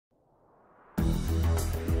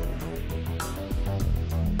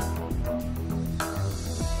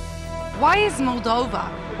Why is Moldova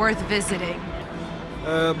worth visiting?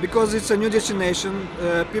 Because it's a new destination,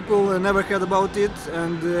 people never heard about it,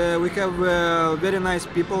 and we have very nice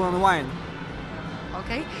people and wine.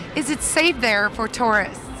 Okay. Is it safe there for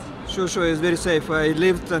tourists? Sure, it's very safe. I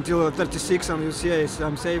lived until 36 and you see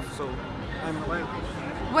I'm safe, so I'm alive.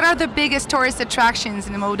 What are the biggest tourist attractions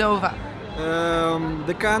in Moldova?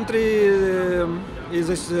 The country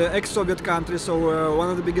is an ex-Soviet country, so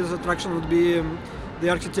one of the biggest attractions would be the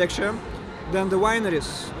architecture, then the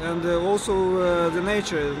wineries, and also the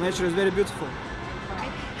nature. Nature is very beautiful. Okay.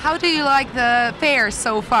 How do you like the fair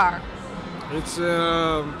so far? It's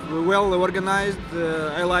well organized.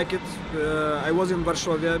 I like it. I was in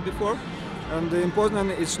Warsaw before, and in Poznan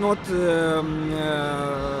it's not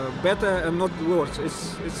better and not worse.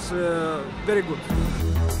 It's very good.